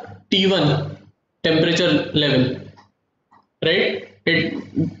the T1 temperature level, right?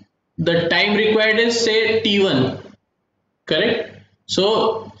 The time required is say T1, correct?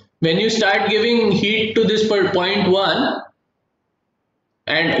 So when you start giving heat to this point 1,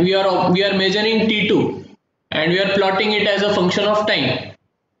 and we are measuring T2, and we are plotting it as a function of time,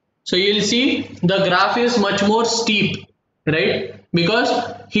 so you'll see the graph is much more steep, right? Because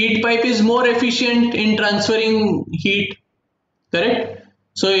heat pipe is more efficient in transferring heat, correct?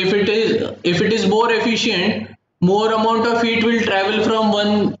 So if it is more efficient, more amount of heat will travel from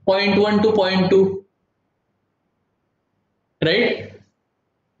point 1 to point 2, right?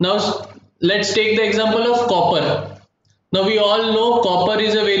 Now let's take the example of copper. Now we all know copper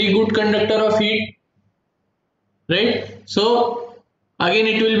is a very good conductor of heat, right? So again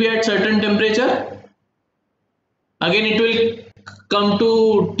it will be at certain temperature, again it will come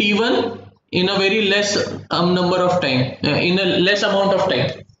to T1 in a very less number of time, in a less amount of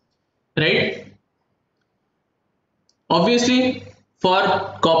time, right? Obviously for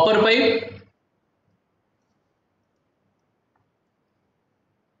copper pipe,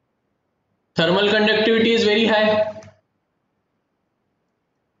 thermal conductivity is very high.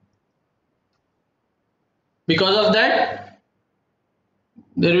 Because of that,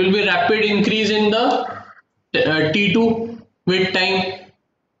 there will be rapid increase in the T2 with time,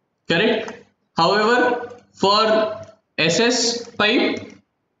 correct? However, for SS pipe,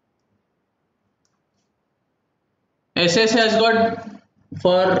 SS has got,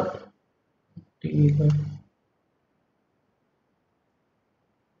 for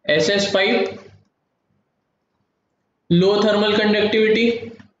SS pipe, low thermal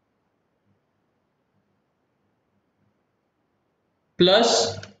conductivity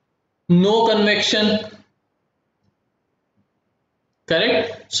plus no convection,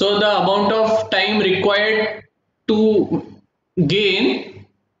 correct? So the amount of time required to gain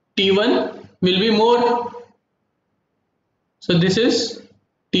T1 will be more. So this is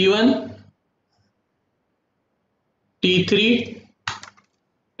T1, T3,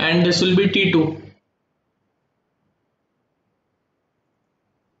 and this will be T2.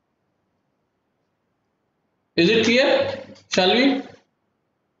 Is it clear? Shall we?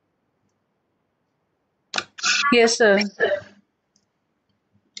 Yes, sir.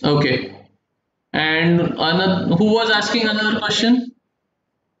 Okay. And another, who was asking another question?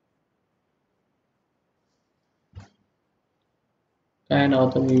 काय नाव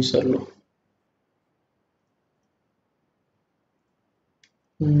होतं मी विसरलो.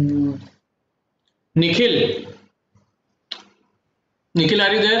 Nikhil. Nikhil,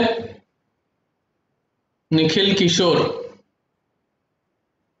 are you there? Nikhil Kishore.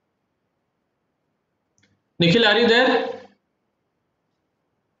 Nikhil, are you there?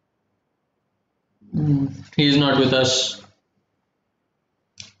 He is not with us.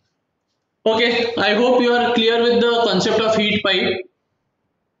 Okay, I hope you are clear with the concept of heat pipe.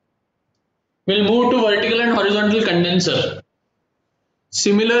 We'll move to vertical and horizontal condenser.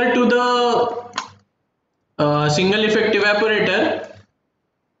 Similar to the single effect evaporator,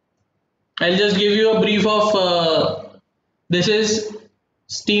 I'll just give you a brief of this is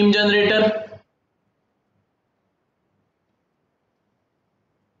steam generator,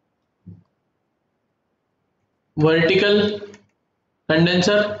 vertical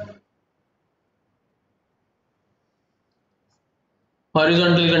condenser,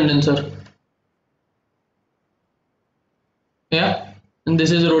 horizontal condenser. Yeah, and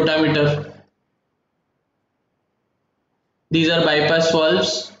this is rotameter. These are bypass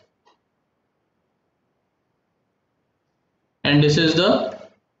valves, and this is the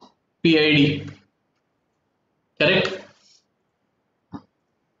PID, correct?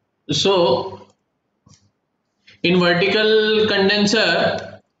 So in vertical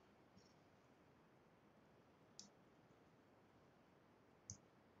condenser,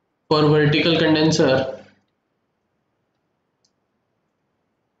 for vertical condenser,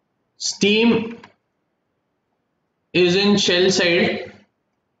 steam is in shell side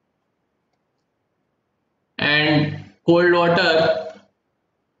and cold water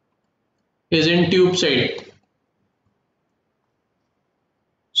is in tube side.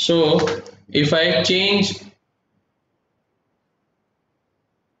 So if I change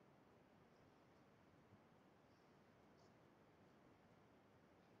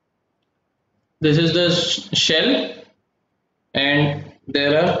this is the shell and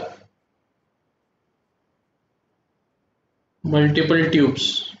there are multiple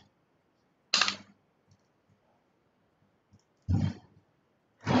tubes.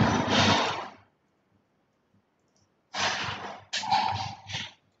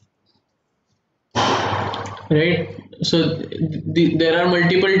 Right, so there are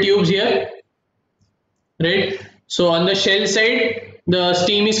multiple tubes here, right? So on the shell side, the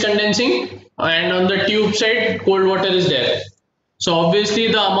steam is condensing, and on the tube side, cold water is there. So obviously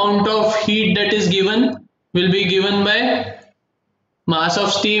the amount of heat that is given will be given by mass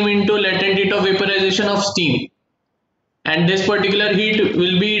of steam into latent heat of vaporization of steam. And this particular heat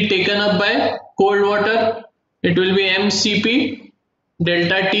will be taken up by cold water. It will be mCp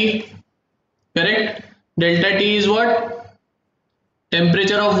delta T, correct? Delta T is what?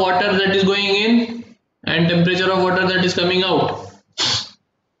 Temperature of water that is going in and temperature of water that is coming out.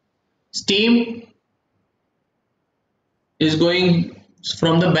 Steam is going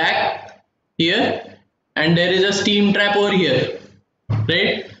from the back here, and there is a steam trap over here,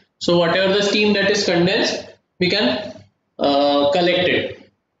 right? So whatever the steam that is condensed, we can collect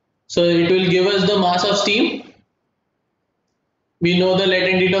it. So it will give us the mass of steam. We know the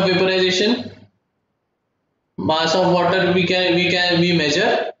latent heat of vaporization. Mass of water we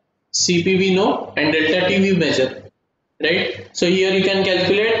measure. Cp we know, and delta T we measure, right? So here you can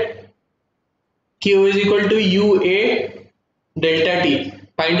calculate Q is equal to UA delta T.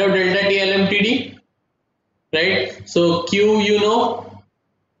 Find out delta T LMTD, right? So Q you know,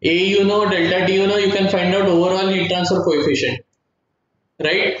 A you know, delta T you know. You can find out overall heat transfer coefficient,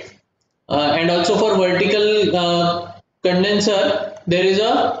 right? And also for vertical condenser, there is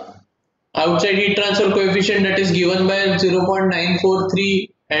a outside heat transfer coefficient that is given by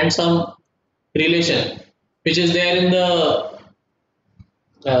 0.943 and some relation, which is there in the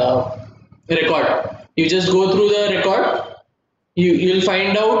record. You just go through the record, you'll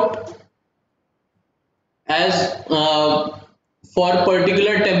find out as for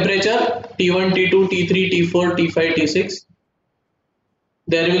particular temperature T1, T2, T3, T4, T5, T6,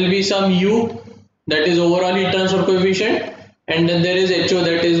 there will be some U, that is overall heat transfer coefficient, and then there is HO,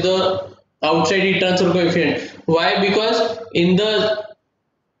 that is the outside heat transfer coefficient. Why? Because in the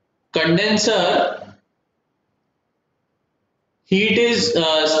condenser, heat is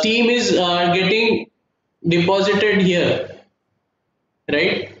steam is getting deposited here,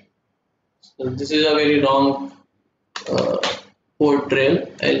 right? So this is a very wrong portrayal.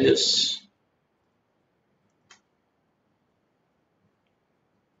 I'll just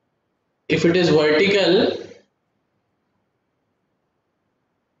if it is vertical,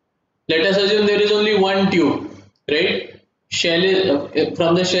 let us assume there is only one tube, right? Shell is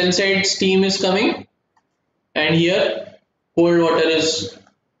from the shell side, steam is coming, and here cold water is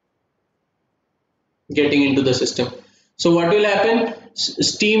getting into the system. So what will happen?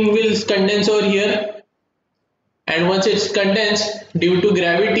 Steam will condense over here, and once it's condensed, due to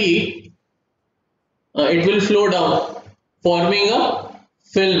gravity, it will flow down, forming a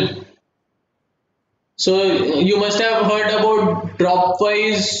film. So you must have heard about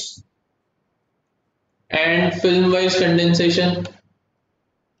drop-wise and film-wise condensation.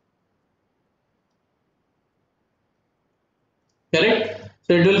 Correct?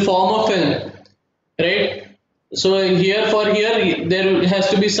 So it will form a film, right? So here there has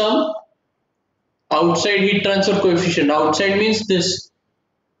to be some outside heat transfer coefficient. Outside means this,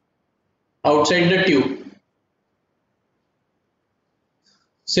 outside the tube.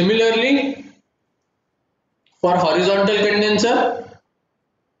 Similarly, for horizontal condenser,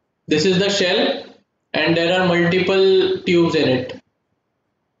 this is the shell and there are multiple tubes in it.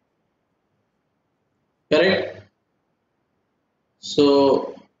 Correct? So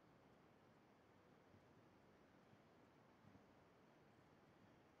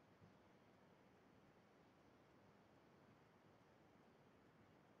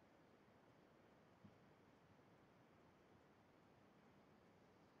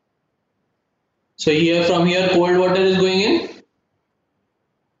here from here cold water is going in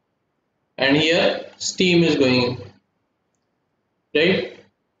and here steam is going in, right?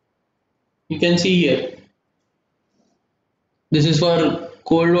 You can see here, this is for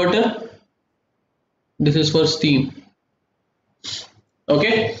cold water, this is for steam.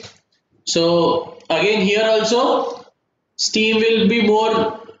 Okay, so again here also steam will be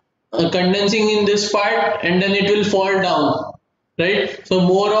more condensing in this part and then it will fall down, right? So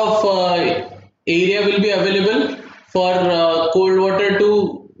more of area will be available for cold water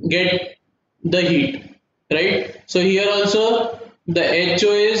to get the heat, right? So here also the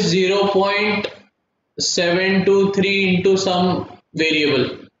HO is 0.723 into some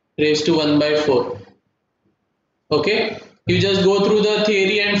variable raised to 1/4. Okay, you just go through the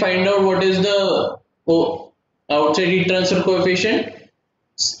theory and find out what is the outside heat transfer coefficient.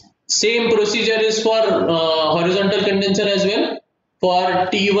 Same procedure is for horizontal condenser as well. For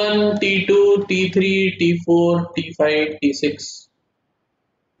T1, T2, T3, T4, T5, T6,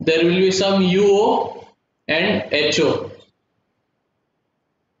 there will be some UO and HO.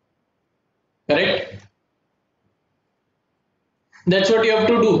 Correct? That's what you have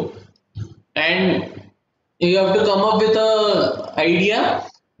to do, and you have to come up with a idea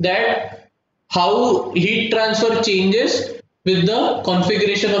that how heat transfer changes with the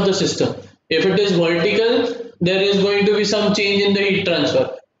configuration of the system. If it is vertical, there is going to be some change in the heat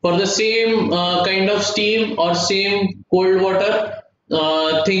transfer. For the same kind of steam or same cold water,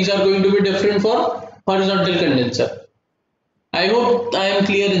 things are going to be different for horizontal condenser. I hope I am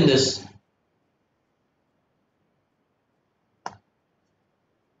clear in this.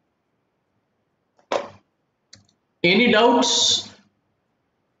 Any doubts?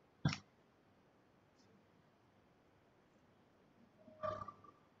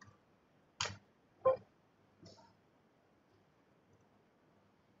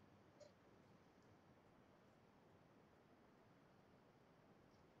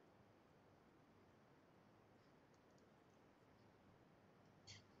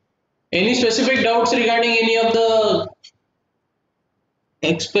 Any specific doubts regarding any of the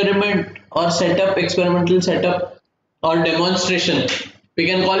experiment or setup, experimental setup or demonstration? We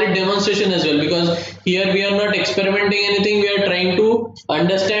can call it demonstration as well, because here we are not experimenting anything, we are trying to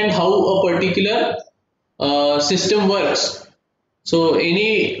understand how a particular system works. So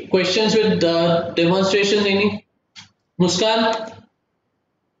any questions with the demonstration? Any? Muskan,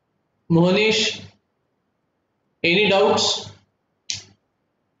 Mohanish, any doubts?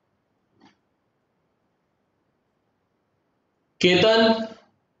 Ketan,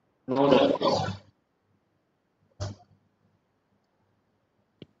 No, sir.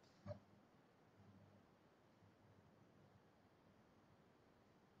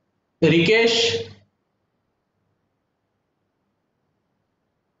 Rikesh,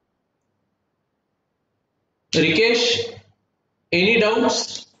 Rikesh, any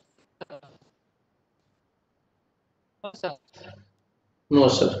doubts? No, sir. No,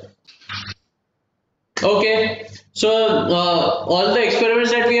 sir. Okay, so all the experiments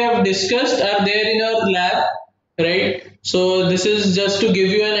that we have discussed are there in our lab, right? So this is just to give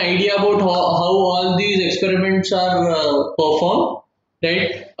you an idea about how all these experiments are performed,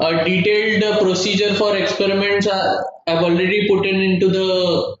 right? A detailed procedure for experiments I've already put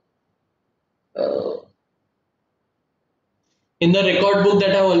uh, in the record book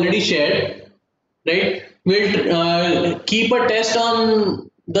that I've already shared, right? We'll keep a test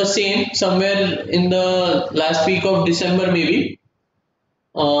on the same somewhere in the last week of December, maybe,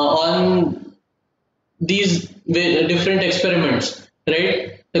 on these different experiments,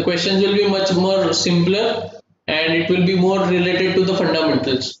 right? The questions will be much more simpler and it will be more related to the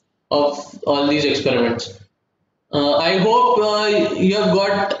fundamentals of all these experiments. I hope you have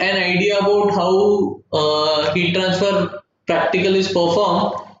got an idea about how heat transfer practical is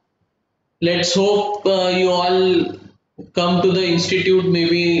performed. Let's hope you all come to the institute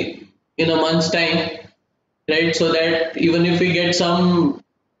maybe in a month's time, right? So that even if we get some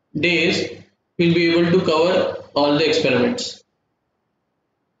days, we'll be able to cover all the experiments.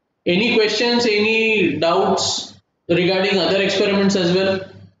 Any questions, any doubts regarding other experiments as well?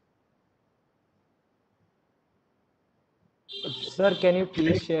 Sir, can you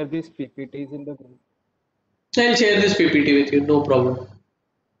please share these PPTs in the group? I'll share this PPT with you, no problem.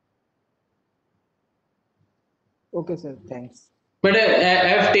 Okay, sir. Thanks. But I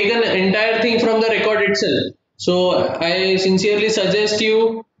have taken the entire thing from the record itself. So I sincerely suggest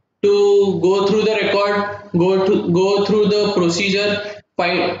you to go through the record, go through the procedure,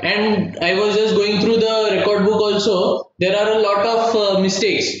 find. And I was just going through the record book also. There are a lot of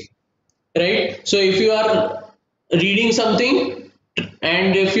mistakes, right? So if you are reading something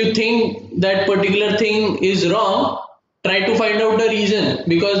and if you think that particular thing is wrong, try to find out the reason,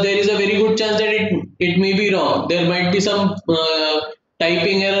 because there is a very good chance that it may be wrong. There might be some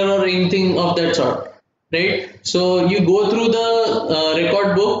typing error or anything of that sort, right? So you go through the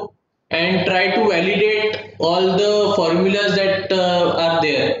record book and try to validate all the formulas that are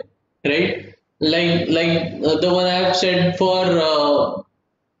there, right? Like the one I have said for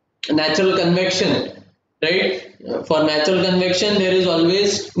natural convection, right? For natural convection, there is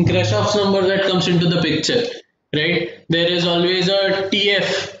always Grashoff's number that comes into the picture, right? There is always a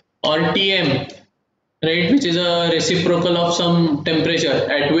TF or TM, right, which is a reciprocal of some temperature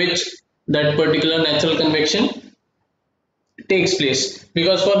at which that particular natural convection takes place.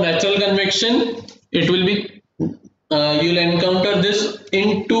 Because for natural convection, it will be you'll encounter this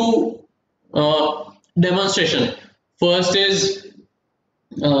in two demonstration. First is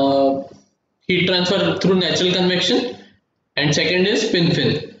uh, heat transfer through natural convection, and second is spin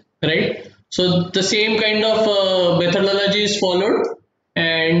fin, right? So the same kind of methodology is followed,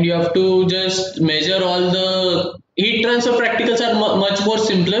 and you have to just measure all the heat transfer practicals are much more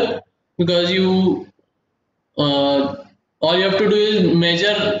simpler, because you uh, all you have to do is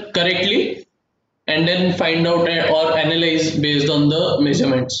measure correctly and then find out or analyze based on the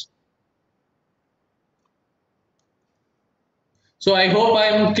measurements. So I hope I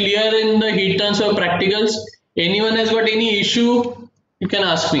am clear in the heat transfer practicals. Anyone has got any issue, you can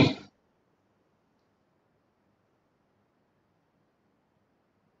ask me.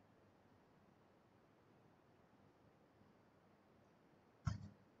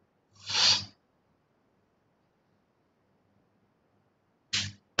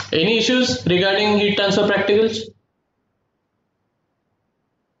 Any issues regarding heat transfer practicals?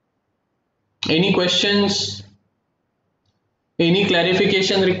 Any questions? Any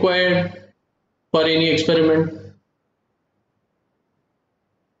clarification required for any experiment?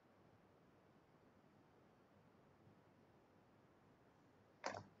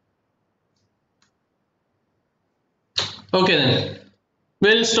 Okay then,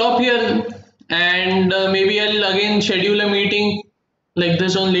 we'll stop here and maybe I'll again schedule a meeting like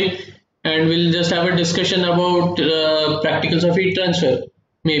this only and we'll just have a discussion about practicals of heat transfer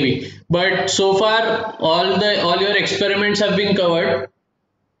maybe. But so far all your experiments have been covered,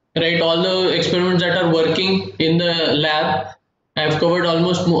 right? All the experiments that are working in the lab, I've covered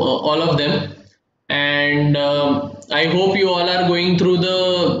almost all of them, and I hope you all are going through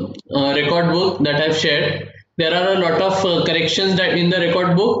the record book that I've shared. There are a lot of corrections that in the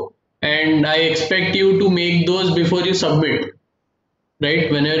record book, and I expect you to make those before you submit, right?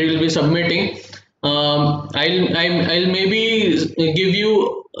 Whenever you'll be submitting, I'll maybe give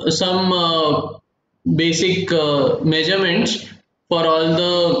you some basic measurements for all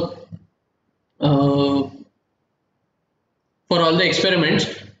the uh, experiments,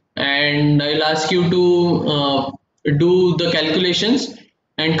 and I'll ask you to do the calculations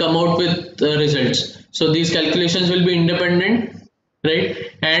and come out with results. So these calculations will be independent, right?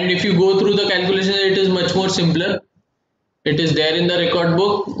 And if you go through the calculations, it is much more simpler. It is there in the record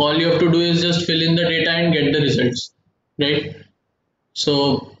book. All you have to do is just fill in the data and get the results, right?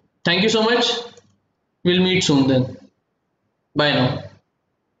 So thank you so much. We'll meet soon then. Bye now.